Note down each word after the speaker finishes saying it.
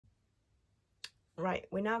Right,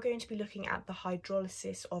 we're now going to be looking at the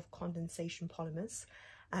hydrolysis of condensation polymers.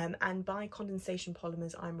 And by condensation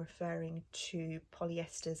polymers, I'm referring to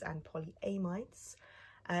polyesters and polyamides.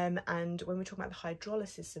 And when we're talking about the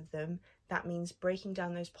hydrolysis of them, that means breaking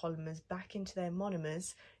down those polymers back into their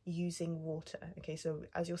monomers using water. Okay, so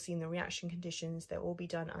as you'll see in the reaction conditions, they'll all be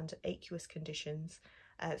done under aqueous conditions.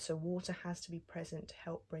 So water has to be present to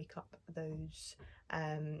help break up those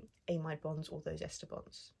amide bonds or those ester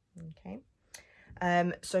bonds. Okay.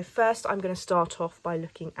 So first I'm going to start off by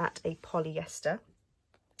looking at a polyester,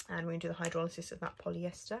 and we're going to do the hydrolysis of that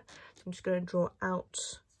polyester. So I'm just going to draw out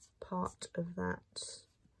part of that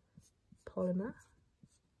polymer.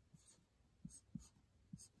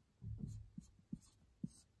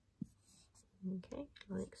 Okay,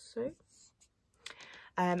 like so.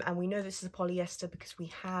 And we know this is a polyester because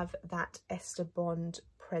we have that ester bond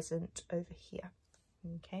present over here.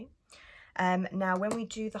 Okay. Now, when we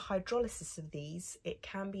do the hydrolysis of these, it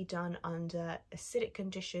can be done under acidic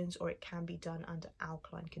conditions or it can be done under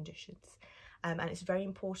alkaline conditions. And it's very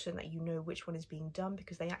important that you know which one is being done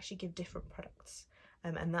because they actually give different products.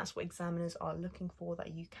 And that's what examiners are looking for,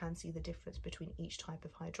 that you can see the difference between each type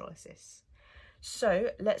of hydrolysis. So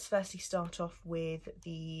let's firstly start off with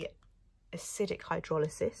the acidic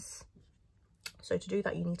hydrolysis. So to do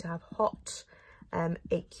that, you need to have hot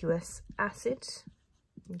aqueous acid.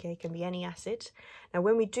 Okay, it can be any acid. Now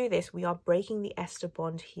when we do this, we are breaking the ester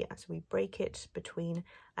bond here. So we break it between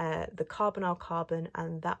the carbonyl carbon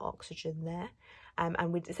and that oxygen there.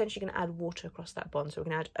 And we're essentially going to add water across that bond. So we're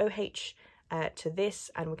going to add OH to this,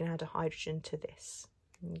 and we're going to add a hydrogen to this.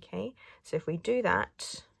 Okay, so if we do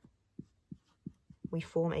that, we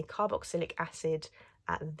form a carboxylic acid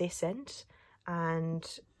at this end,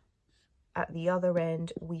 and at the other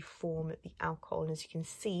end we form the alcohol. And as you can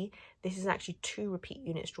see, this is actually 2 repeat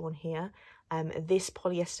units drawn here. This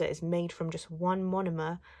polyester is made from just one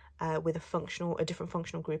monomer with a different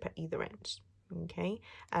functional group at either end. Okay,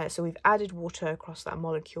 so we've added water across that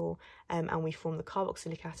molecule, and we form the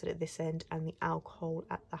carboxylic acid at this end and the alcohol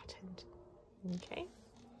at that end. Okay.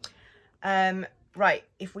 Right,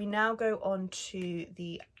 if we now go on to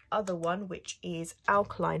the other one, which is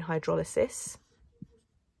alkaline hydrolysis.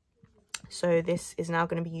 So this is now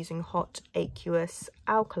going to be using hot aqueous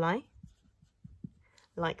alkali,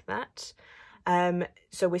 like that.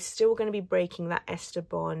 So we're still going to be breaking that ester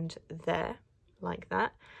bond there, like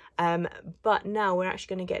that. But now we're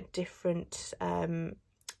actually going to get different,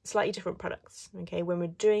 slightly different products. Okay, when we're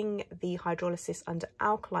doing the hydrolysis under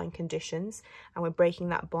alkaline conditions and we're breaking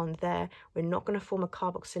that bond there, we're not going to form a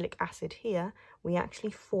carboxylic acid here. We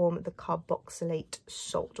actually form the carboxylate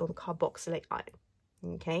salt or the carboxylate ion.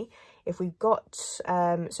 Okay, if we've got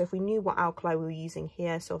so if we knew what alkali we were using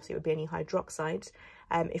here, so obviously it would be any hydroxides.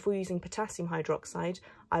 If we're using potassium hydroxide,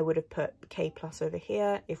 I would have put K plus over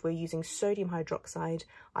here. If we're using sodium hydroxide,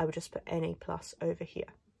 I would just put Na plus over here.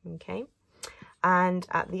 Okay, and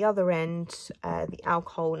at the other end, the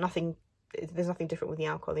alcohol, there's nothing different with the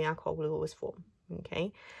alcohol. The alcohol will always form.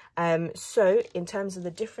 Okay, so in terms of the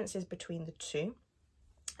differences between the two,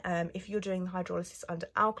 if you're doing the hydrolysis under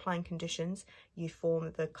alkaline conditions, you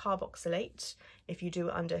form the carboxylate. If you do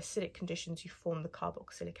it under acidic conditions, you form the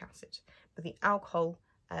carboxylic acid. But the alcohol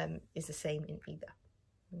is the same in either.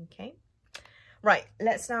 Okay. Right,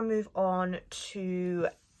 let's now move on to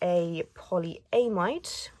a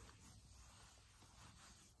polyamide.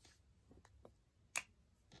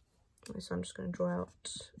 So I'm just going to draw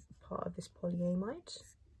out part of this polyamide.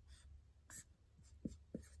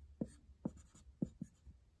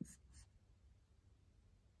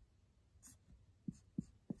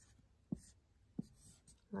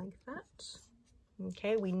 Like that.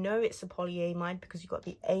 Okay, we know it's a polyamide because you've got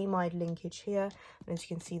the amide linkage here, and as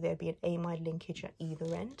you can see, there'd be an amide linkage at either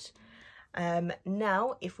end.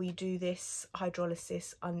 Now, if we do this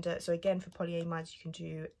hydrolysis under, so again for polyamides, you can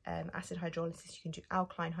do acid hydrolysis, you can do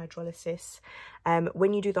alkaline hydrolysis.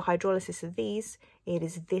 When you do the hydrolysis of these, it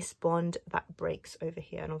is this bond that breaks over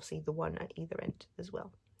here, and obviously the one at either end as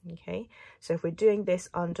well. Okay, so if we're doing this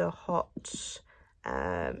under hot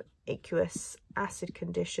aqueous acid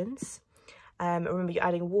conditions, remember you're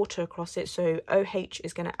adding water across it, so OH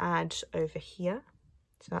is going to add over here,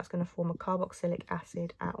 so that's going to form a carboxylic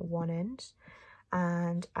acid at one end,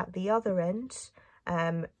 and at the other end,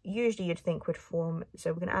 usually you'd think would form,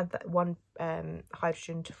 so we're going to add that one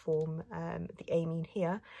hydrogen to form the amine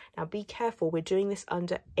here. Now be careful, we're doing this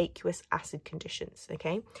under aqueous acid conditions.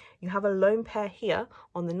 Okay, you have a lone pair here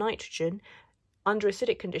on the nitrogen. Under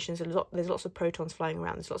acidic conditions, there's lots of protons flying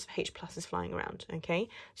around, there's lots of H pluses flying around, okay?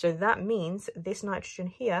 So that means this nitrogen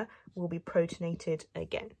here will be protonated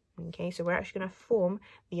again, Okay, so we're actually going to form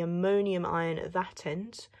the ammonium ion at that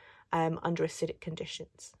end under acidic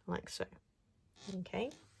conditions, like so.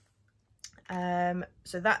 Okay,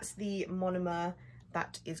 so that's the monomer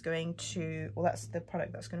that is going to, or that's the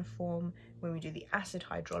product that's going to form when we do the acid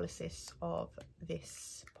hydrolysis of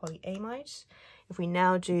this polyamide. If we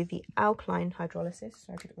now do the alkaline hydrolysis,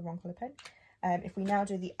 sorry, I picked up the wrong colour pen. If we now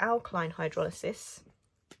do the alkaline hydrolysis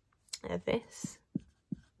of this,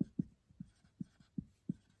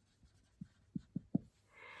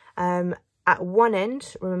 at one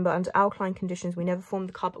end, remember, under alkaline conditions, we never form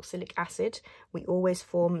the carboxylic acid. We always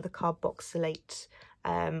form the carboxylate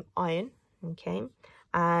ion, okay?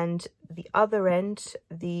 And the other end,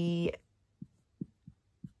 the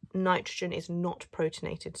nitrogen is not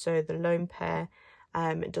protonated. So the lone pair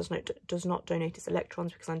does not donate its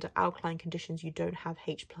electrons, because under alkaline conditions, you don't have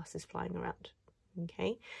H pluses flying around,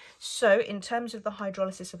 okay? So in terms of the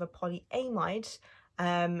hydrolysis of a polyamide,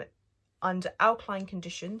 under alkaline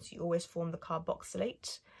conditions, you always form the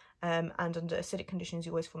carboxylate, and under acidic conditions,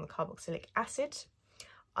 you always form the carboxylic acid.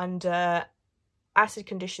 Under acid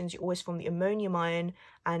conditions, you always form the ammonium ion,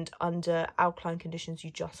 and under alkaline conditions,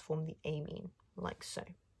 you just form the amine, like so.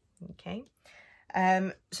 Okay.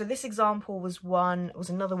 So this example was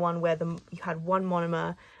another one where you had one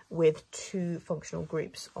monomer with two functional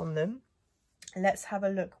groups on them. Let's have a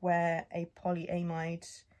look where a polyamide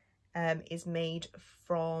is made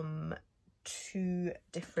from two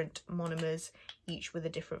different monomers, each with a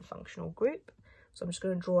different functional group. So I'm just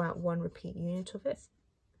going to draw out one repeat unit of it.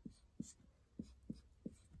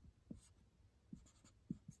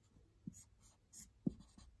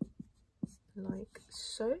 Like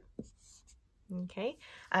so. Okay,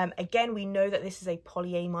 again, we know that this is a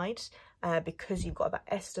polyamide because you've got that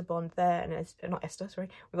ester bond there, and not ester, sorry,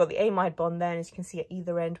 we've got the amide bond there, and as you can see at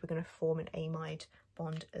either end, we're going to form an amide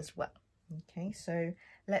bond as well. Okay, so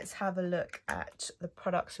let's have a look at the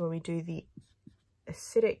products where we do the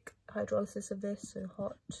acidic hydrolysis of this, so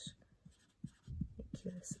hot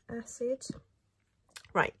aqueous acid.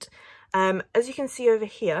 Right, as you can see over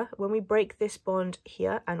here, when we break this bond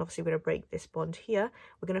here, and obviously we're going to break this bond here,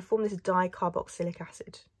 we're going to form this dicarboxylic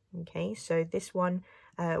acid. Okay, so this one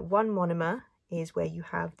monomer is where you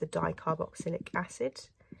have the dicarboxylic acid.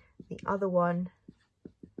 The other one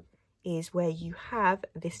is where you have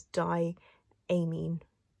this diamine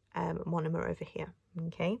monomer over here.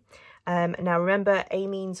 Okay, now remember,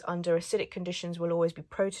 amines under acidic conditions will always be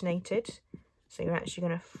protonated, so you're actually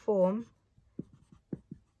going to form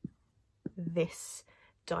this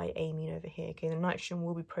diamine over here. Okay, the nitrogen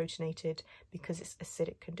will be protonated because it's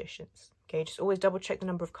acidic conditions. Okay, just always double check the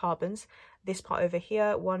number of carbons. This part over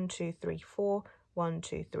here, 1, 2, 3, 4, 1,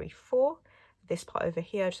 2, 3, 4. This part over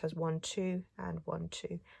here just has 1, 2, and 1,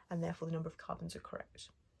 2, and therefore the number of carbons are correct.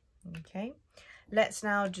 Okay, let's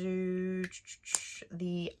now do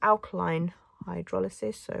the alkaline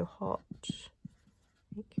hydrolysis, so hot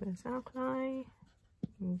aqueous alkali.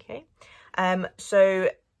 Okay, so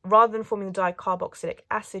rather than forming the dicarboxylic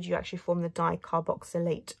acid, you actually form the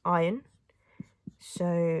dicarboxylate ion.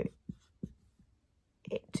 So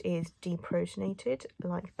it is deprotonated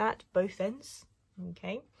like that, both ends.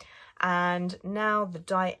 Okay, and now the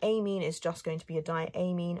diamine is just going to be a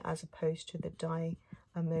diamine as opposed to the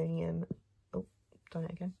diammonium. Oh, done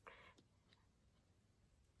it again.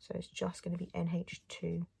 So it's just going to be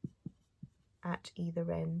NH2 at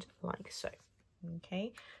either end, like so.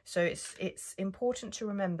 Okay, so it's important to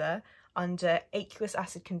remember, under aqueous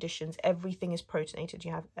acid conditions, everything is protonated.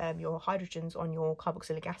 You have your hydrogens on your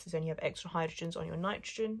carboxylic acids, and you have extra hydrogens on your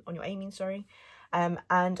nitrogen, on your amine, sorry.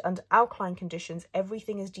 And under alkaline conditions,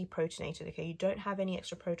 everything is deprotonated. Okay, you don't have any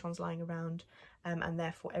extra protons lying around, and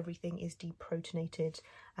therefore everything is deprotonated,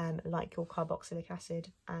 like your carboxylic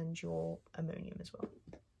acid and your ammonium as well.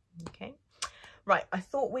 Okay. Right, I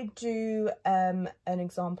thought we'd do an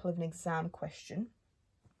example of an exam question.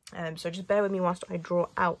 So just bear with me whilst I draw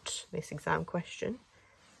out this exam question,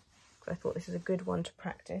 because I thought this is a good one to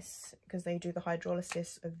practice, because they do the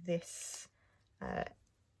hydrolysis of this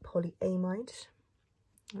polyamide.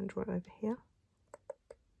 I'll draw it over here.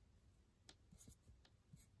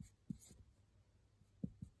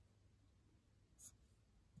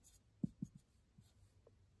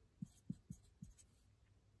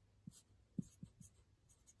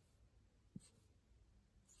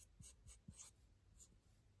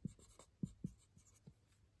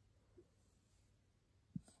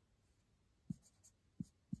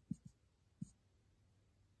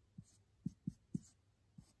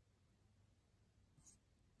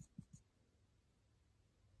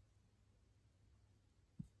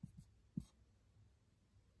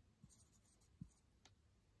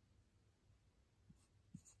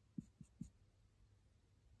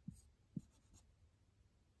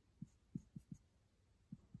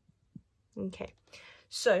 Okay,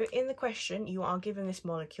 so in the question you are given this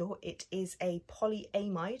molecule. It is a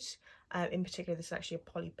polyamide. In particular, this is actually a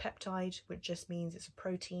polypeptide, which just means it's a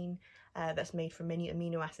protein that's made from many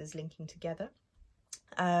amino acids linking together.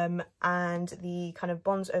 And the kind of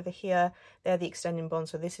bonds over here, they're the extending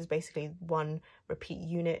bonds. So this is basically one repeat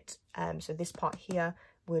unit. So this part here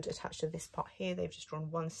would attach to this part here. They've just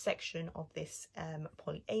drawn one section of this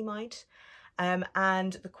polyamide.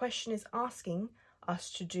 And the question is asking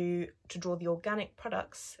us to draw the organic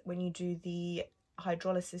products when you do the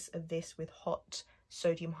hydrolysis of this with hot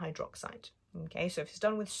sodium hydroxide. Okay, so if it's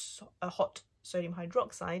done with a hot sodium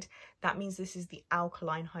hydroxide, that means this is the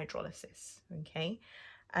alkaline hydrolysis. Okay,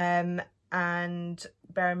 and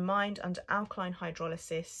bear in mind, under alkaline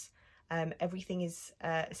hydrolysis, everything is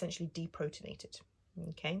essentially deprotonated.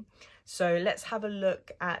 Okay, so let's have a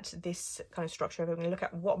look at this kind of structure. We're going to look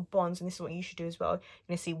at what bonds, and this is what you should do as well. You're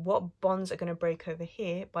going to see what bonds are going to break over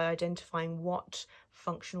here by identifying what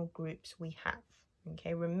functional groups we have.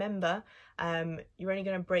 Okay, remember, you're only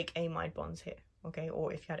going to break amide bonds here. Okay,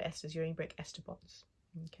 or if you had esters, you only break ester bonds.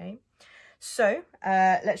 Okay, so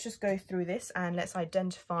let's just go through this and let's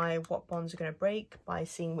identify what bonds are going to break by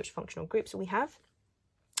seeing which functional groups we have.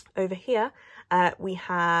 Over here, we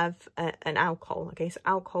have an alcohol. Okay, so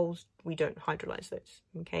alcohols, we don't hydrolyze those.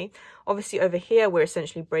 Okay, obviously over here, we're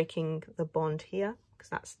essentially breaking the bond here because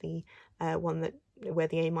that's the one that where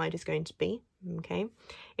the amide is going to be. Okay,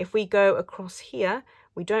 if we go across here,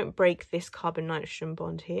 we don't break this carbon-nitrogen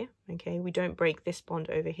bond here. Okay, we don't break this bond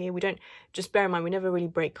over here. We don't, just bear in mind, we never really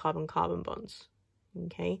break carbon-carbon bonds.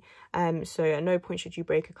 Okay, so at no point should you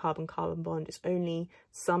break a carbon-carbon bond. It's only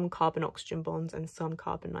some carbon-oxygen bonds and some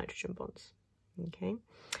carbon-nitrogen bonds. Okay,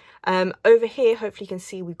 over here, hopefully you can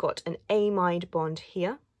see we've got an amide bond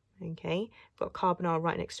here. Okay, we've got carbonyl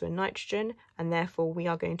right next to a nitrogen, and therefore we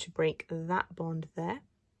are going to break that bond there.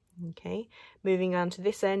 Okay, moving on to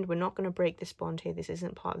this end, we're not going to break this bond here. This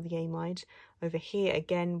isn't part of the amide. Over here,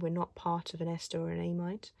 again, we're not part of an ester or an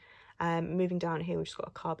amide. Moving down here, we've just got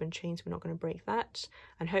a carbon chain, so we're not going to break that.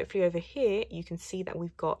 And hopefully over here, you can see that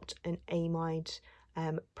we've got an amide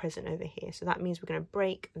present over here. So that means we're going to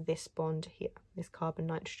break this bond here, this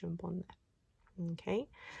carbon-nitrogen bond there. Okay.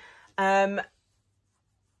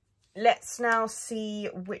 Let's now see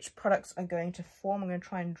which products are going to form. I'm going to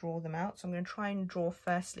try and draw them out. So I'm going to try and draw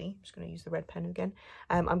firstly, I'm just going to use the red pen again.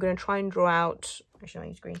 I'm going to try and draw out, actually I'll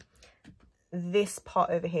use green, this part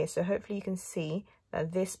over here. So hopefully you can see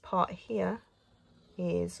that this part here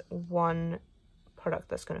is one product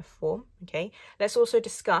that's going to form. Okay, let's also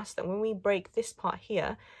discuss that when we break this part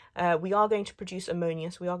here, we are going to produce ammonia,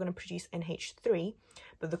 so we are going to produce NH3,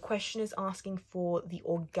 but the question is asking for the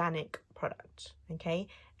organic product. Okay,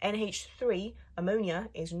 NH3, ammonia,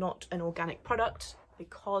 is not an organic product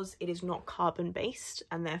because it is not carbon based,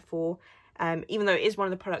 and therefore even though it is one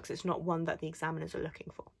of the products, it's not one that the examiners are looking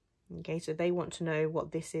for. Okay, so they want to know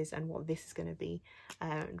what this is and what this is going to be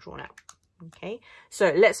drawn out. Okay,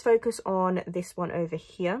 so let's focus on this one over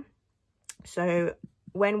here. So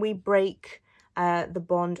when we break the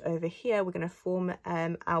bond over here, we're going to form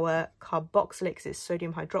our carboxylate, because it's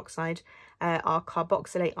sodium hydroxide, our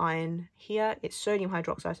carboxylate ion here, it's sodium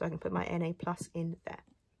hydroxide, so I can put my Na plus in there.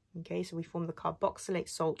 Okay, so we form the carboxylate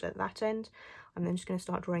salt at that end. I'm then just going to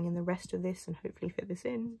start drawing in the rest of this and hopefully fit this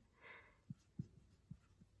in.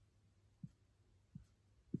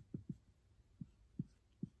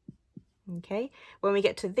 Okay, when we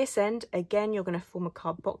get to this end, again, you're going to form a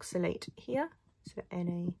carboxylate here, so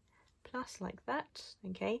Na plus like that.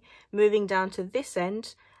 Okay, moving down to this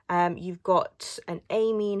end, you've got an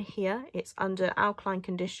amine here. It's under alkaline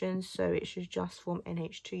conditions, so it should just form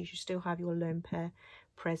NH2. You should still have your lone pair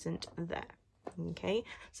present there. Okay,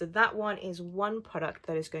 so that one is one product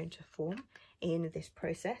that is going to form in this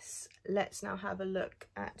process. Let's now have a look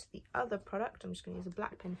at the other product. I'm just going to use a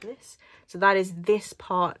black pen for this. So that is this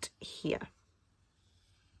part here.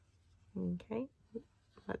 Okay,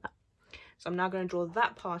 like that. So I'm now going to draw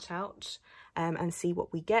that part out and see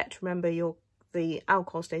what we get. Remember, the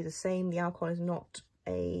alcohol stays the same. The alcohol is not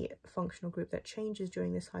a functional group that changes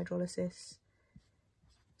during this hydrolysis.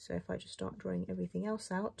 So if I just start drawing everything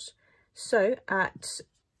else out. So at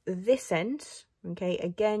this end, okay,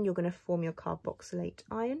 again, you're going to form your carboxylate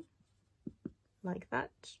ion like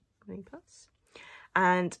that, Na+.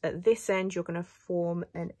 And at this end, you're going to form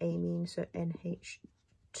an amine, so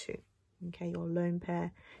NH2. Okay, your lone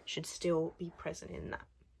pair should still be present in that.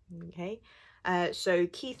 Okay, so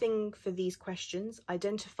key thing for these questions,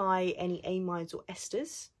 identify any amides or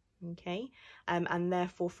esters. Okay, and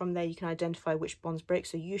therefore from there you can identify which bonds break.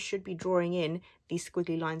 So you should be drawing in these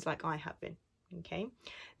squiggly lines like I have been. Okay,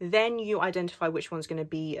 then you identify which one's going to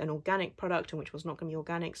be an organic product and which one's not going to be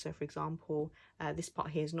organic. So for example, this part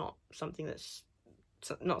here is not something that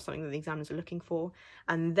the examiners are looking for.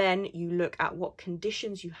 And then you look at what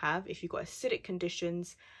conditions you have. If you've got acidic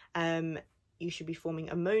conditions, you should be forming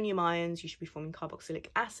ammonium ions, you should be forming carboxylic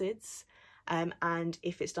acids. And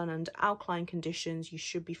if it's done under alkaline conditions, you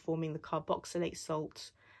should be forming the carboxylate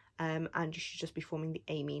salt, and you should just be forming the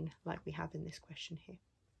amine like we have in this question here.